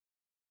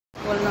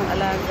Ng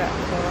alaga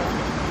ko.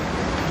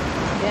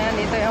 Yan,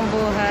 ito ang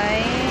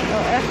buhay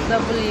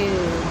OFW.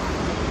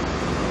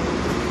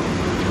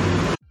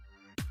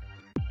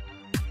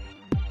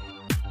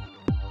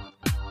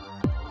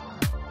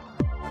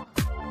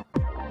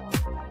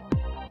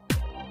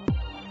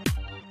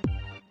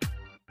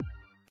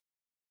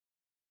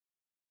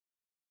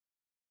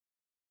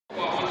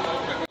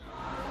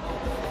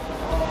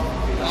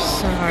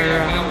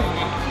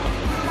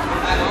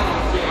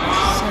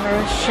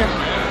 Sarah shop.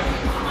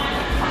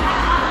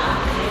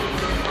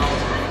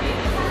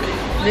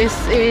 This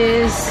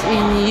is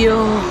in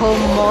Yoho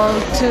Mall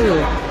 2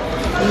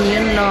 in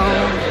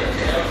Yunlong.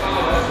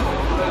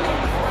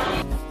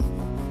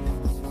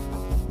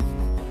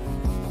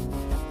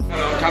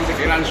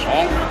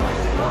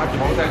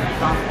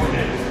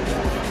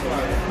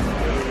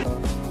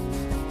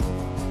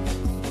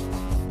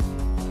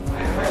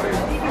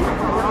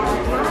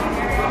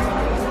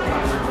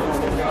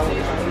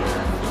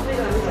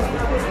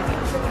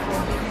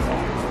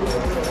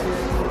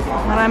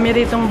 Marami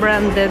ritong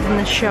branded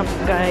na shop,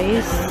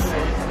 guys.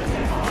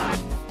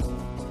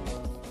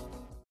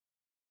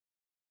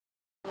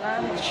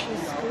 Lunch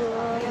is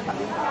good.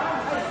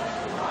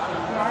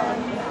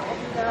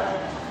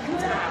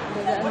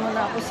 Dadaan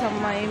muna ako sa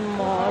my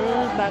mall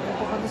bago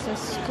po kami sa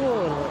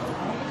school.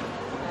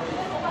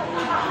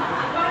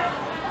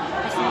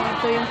 Kasi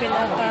ito yung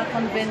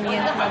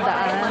pinaka-convenient na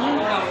daan.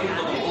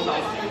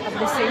 At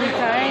the same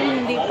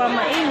time, hindi pa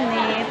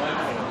mainit.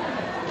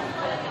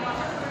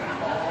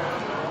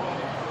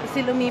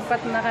 Kasi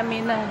lumipat na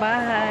kami ng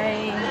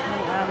bahay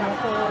ng amo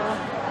ko.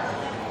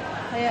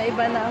 Kaya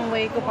iba na ang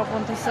way ko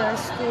papunta sa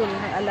school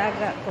ng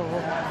alaga ko.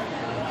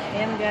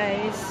 Ayan,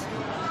 guys.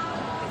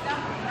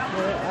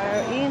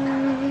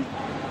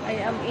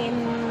 I am in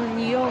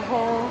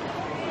Yoho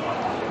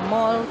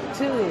Mall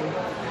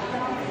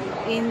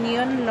 2 in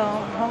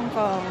Yunlong, Hong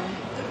Kong.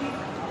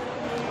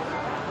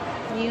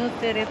 New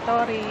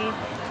territory.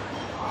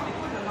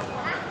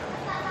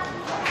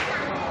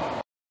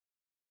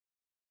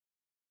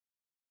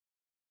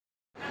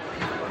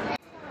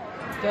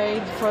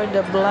 Guide for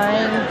the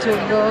blind to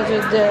go to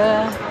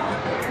the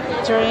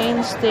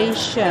train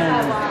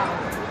station.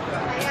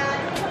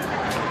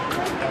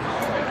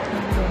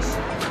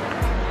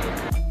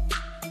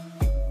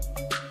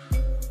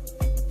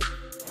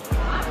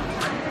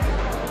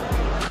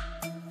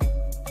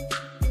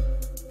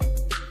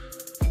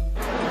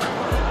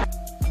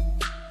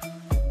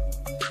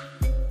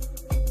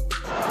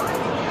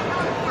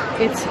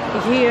 It's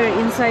here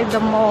inside the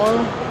mall.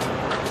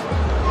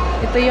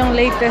 Ito yung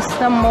latest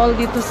na mall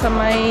dito sa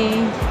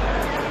may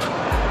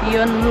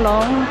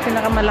Yunlong.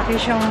 Pinakamalaki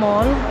siyang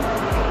mall.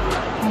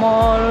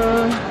 Mall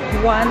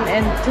 1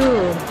 and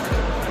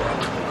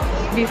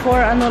 2.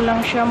 Before ano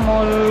lang siya,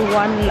 mall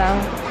 1 lang.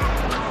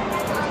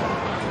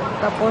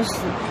 Tapos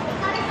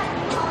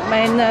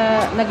may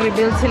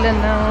nag-rebuild sila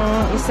ng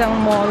isang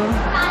mall.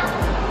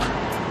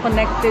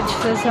 Connected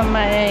siya sa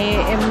may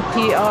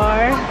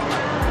MTR.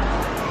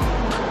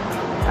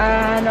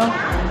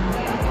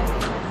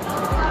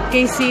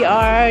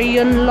 KCR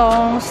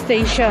Yunlong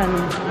Station.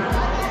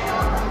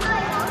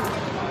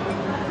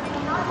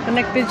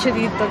 Connected siya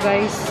dito,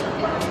 guys.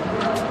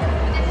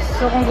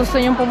 So kung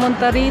gusto nyo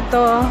pumunta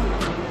rito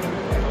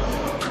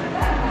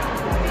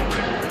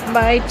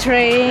by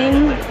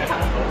train,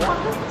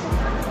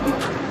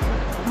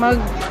 mag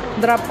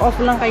drop off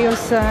lang kayo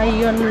sa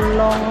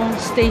Yunlong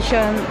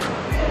Station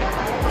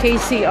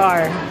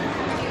KCR.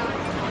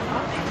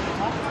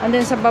 And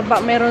then sa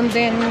baba meron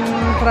din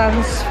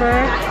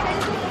transfer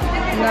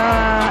na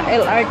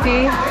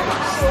LRT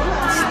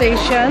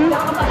station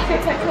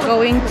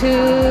going to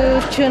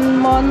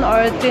Chunmon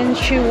or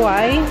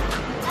Tinshiwai.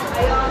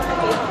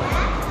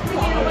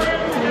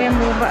 Ayan,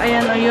 baba,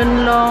 ayan o,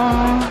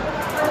 Yunlong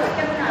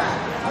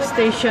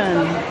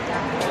station.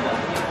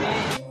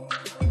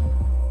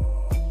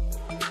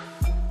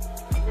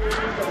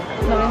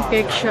 Maraming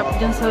cake shop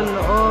dyan sa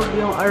loob,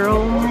 yung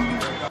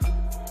Arome.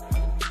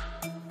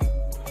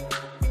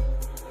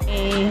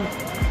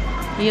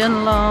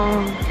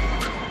 Yunlong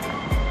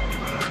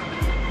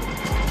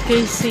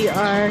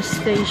KCR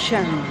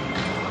station.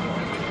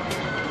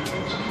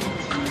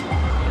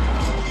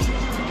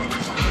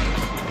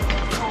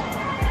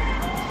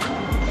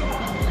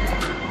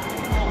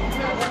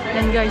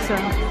 Yan, guys,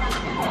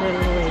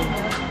 railway.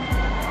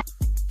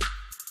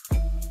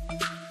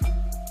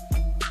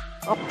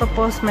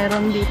 Octopus,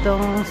 meron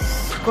ditong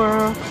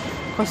Score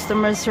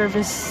Customer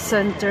Service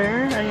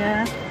Center.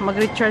 Ayan,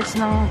 mag-recharge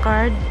ng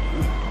card.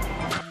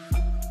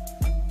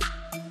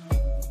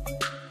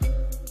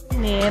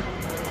 Neat.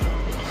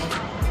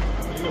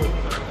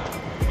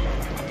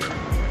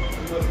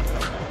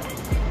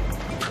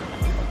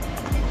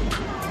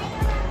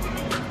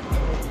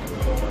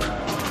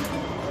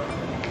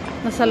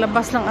 Nasa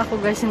labas lang ako,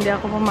 guys, hindi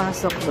ako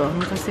pumasok doon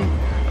kasi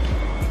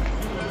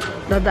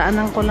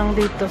dadaanan ko lang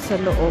dito sa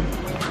loob.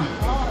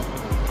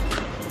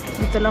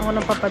 Dito lang ako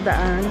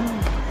napapadaan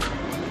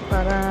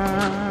para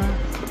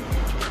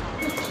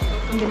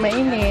hindi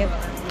mainit.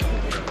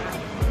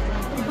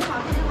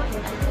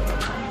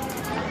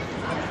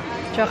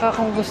 Tsaka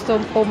kung gusto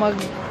po mag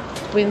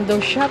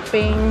window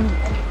shopping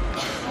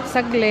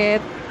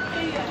saglit,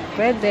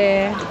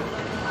 pwede.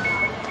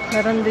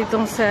 Meron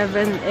ditong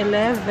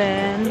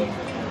 7-Eleven.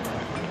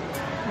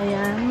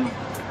 Ayan.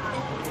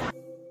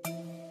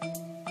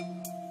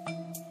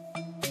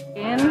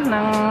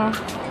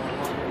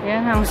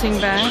 Ayan, housing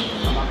bank.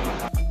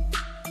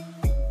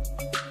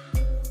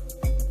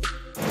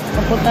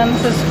 Papunta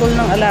sa school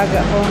ng alaga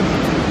ko.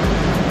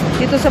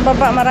 Dito sa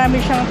baba, marami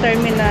siyang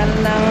terminal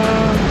ng,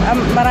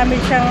 marami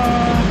siyang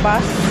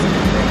bus.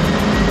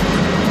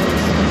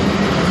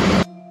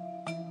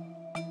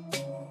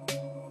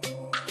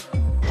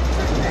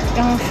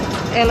 Yung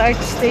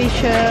LRT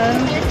station,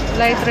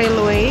 light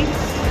railway,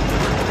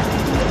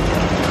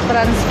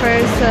 transfer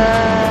sa,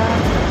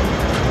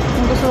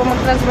 kung gusto mo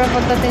mag-transfer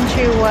punta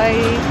Tinshiway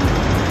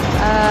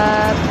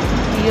at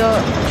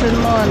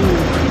Chunmon.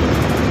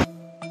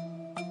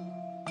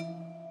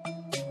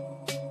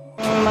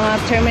 Mga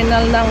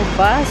terminal ng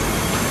bus,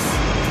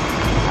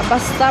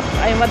 bus stop,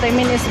 what I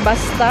mean is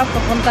bus stop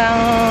papuntang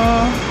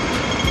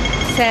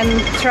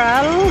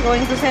Central,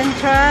 going to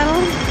Central,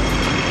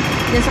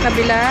 yan sa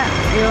kabila,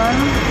 yun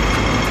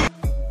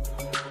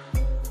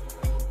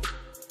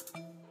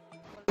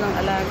ng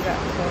alaga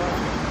ko.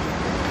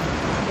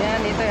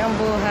 Yan, ito yung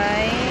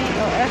buhay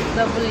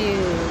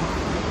OFW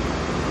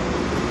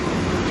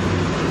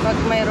pag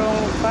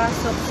mayroong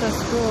pasok sa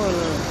school,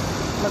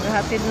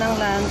 maghatid ng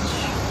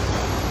lunch.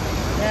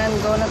 Yan,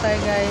 go na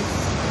tayo guys.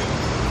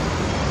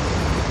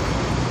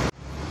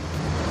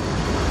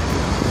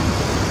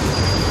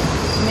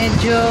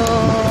 Medyo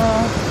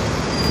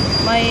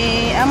may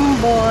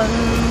ambon.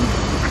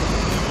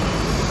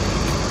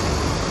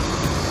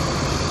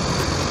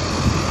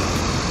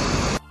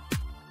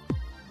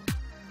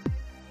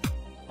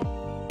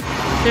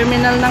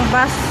 Terminal ng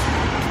bus.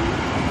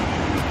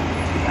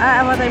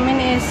 What I mean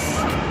is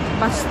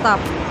bus stop.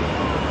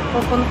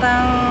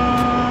 Pupuntang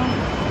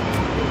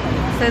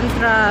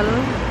Central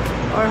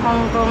or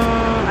Hong Kong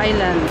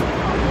Island.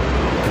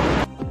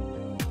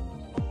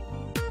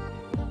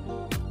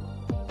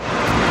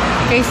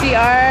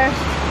 KCR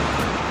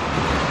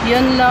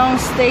Yunlong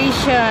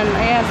Station.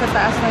 Ayan, sa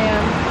taas na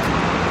yan.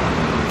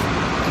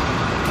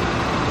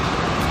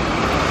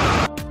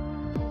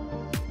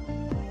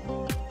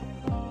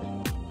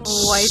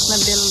 White na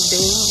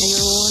building.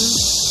 Ayun.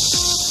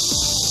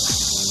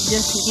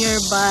 Just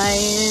nearby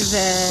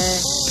the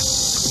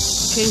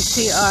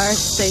KCR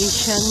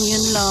station.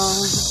 Yun lang.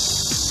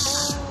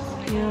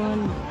 Yun.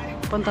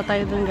 Punta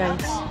tayo dun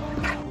guys.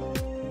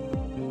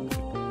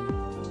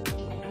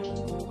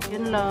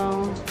 Yun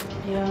lang.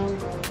 Yan.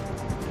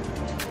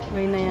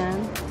 Way na yan.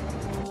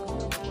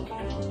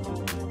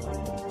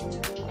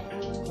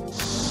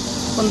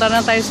 Punta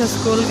na tayo sa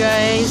school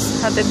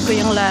guys. Hatid ko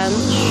yung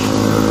lunch.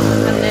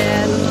 And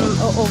then,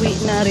 uuwi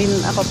na rin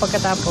ako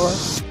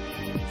pagkatapos.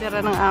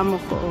 Tira ng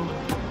amo ko.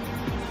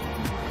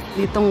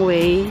 Ditong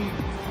way.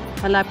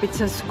 Malapit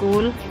sa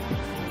school.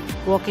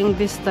 Walking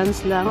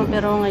distance lang.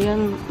 Pero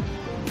ngayon,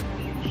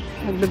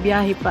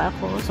 nagbibiyahe pa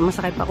ako.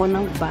 Sumasakay pa ako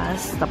ng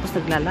bus. Tapos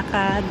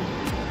naglalakad.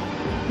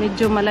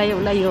 Medyo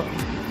malayo-layo.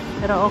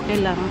 Pero okay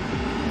lang.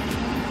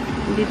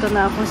 Dito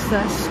na ako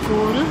sa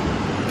school.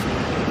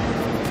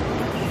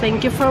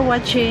 Thank you for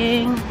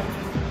watching.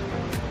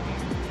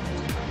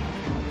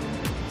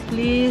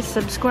 Please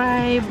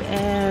subscribe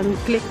and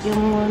click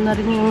yung na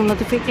rin yung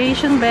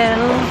notification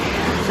bell.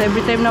 So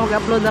every time na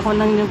mag-upload ako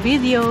ng new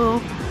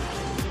video,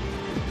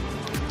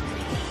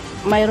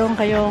 mayroon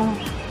kayong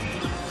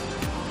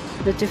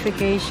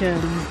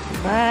notification.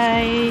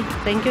 Bye.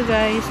 Thank you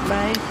guys.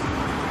 Bye.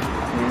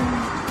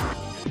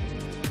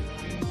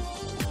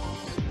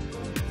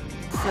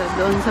 So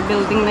doon sa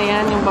building na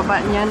yan, yung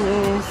baba niyan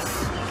is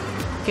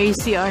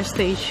KCR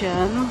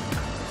station.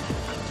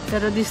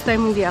 Pero this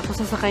time hindi ako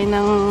sasakay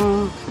ng,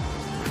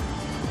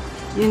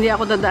 hindi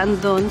ako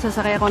dadaan doon,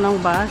 sasakay ako ng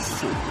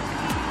bus.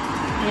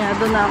 Kaya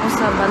doon na ako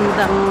sa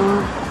bandang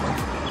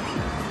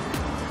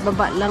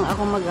baba lang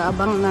ako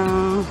mag-aabang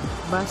ng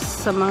bus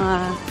sa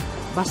mga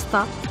bus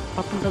stop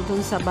papunta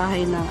doon sa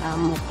bahay ng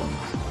amo ko.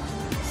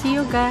 See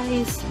you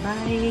guys.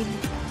 Bye.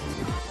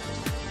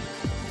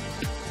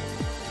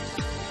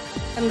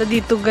 Ganda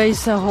dito guys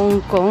sa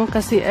Hong Kong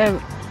kasi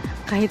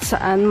kahit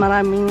saan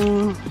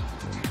maraming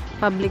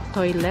public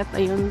toilet.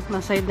 Ayun,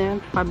 nasa side na yun,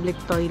 public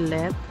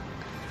toilet.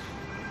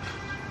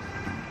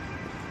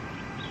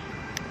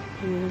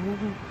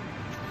 Ayun.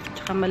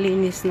 Tsaka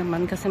malinis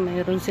naman kasi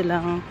mayroon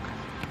silang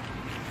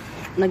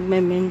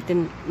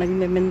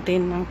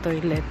nagme-maintain ng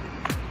toilet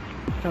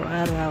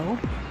araw-araw.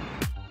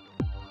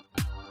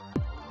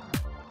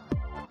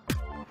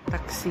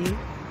 Taxi.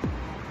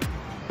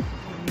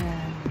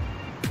 Ayan.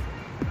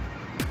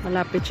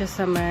 Malapit siya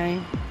sa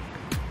may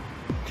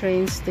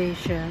train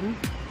station.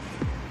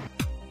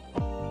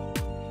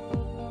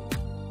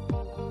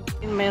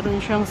 Meron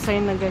siyang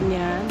sign na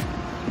ganyan.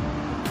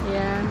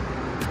 Ayan.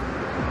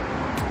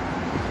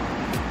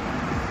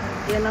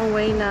 Yan ang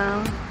way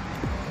ng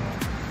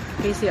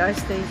KCR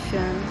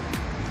station.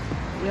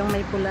 Yung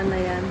may pula na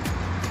yan.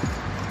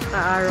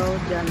 Ka-arrow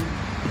dyan.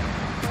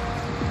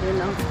 Yun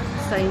ang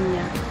sign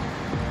niya.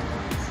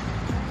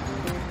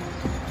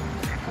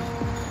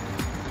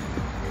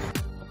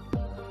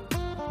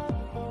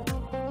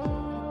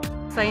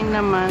 Sign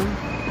naman.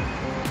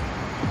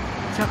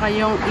 Tsaka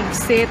yung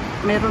exit,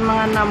 meron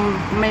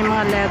may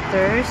mga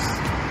letters.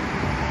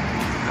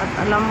 At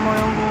alam mo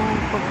yung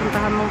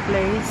pupuntahan mong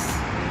place.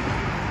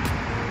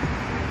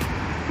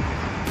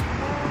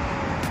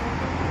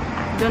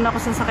 Doon ako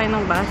sasakay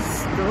ng bus.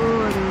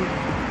 Doon.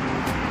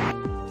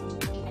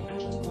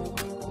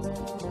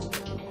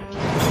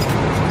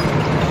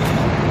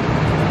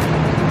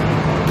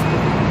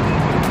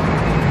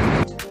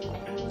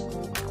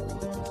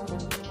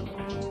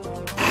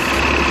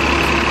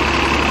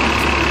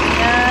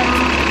 Yan.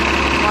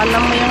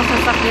 Alam mo yung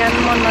sasakyan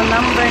mo na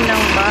number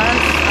ng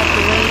bus at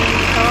way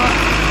ito.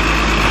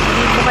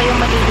 Hindi po kayo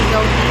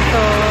maliligaw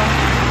dito.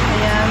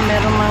 Ayan,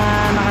 merong mga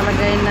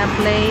nakalagay na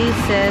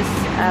places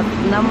at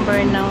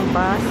number ng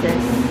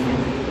buses.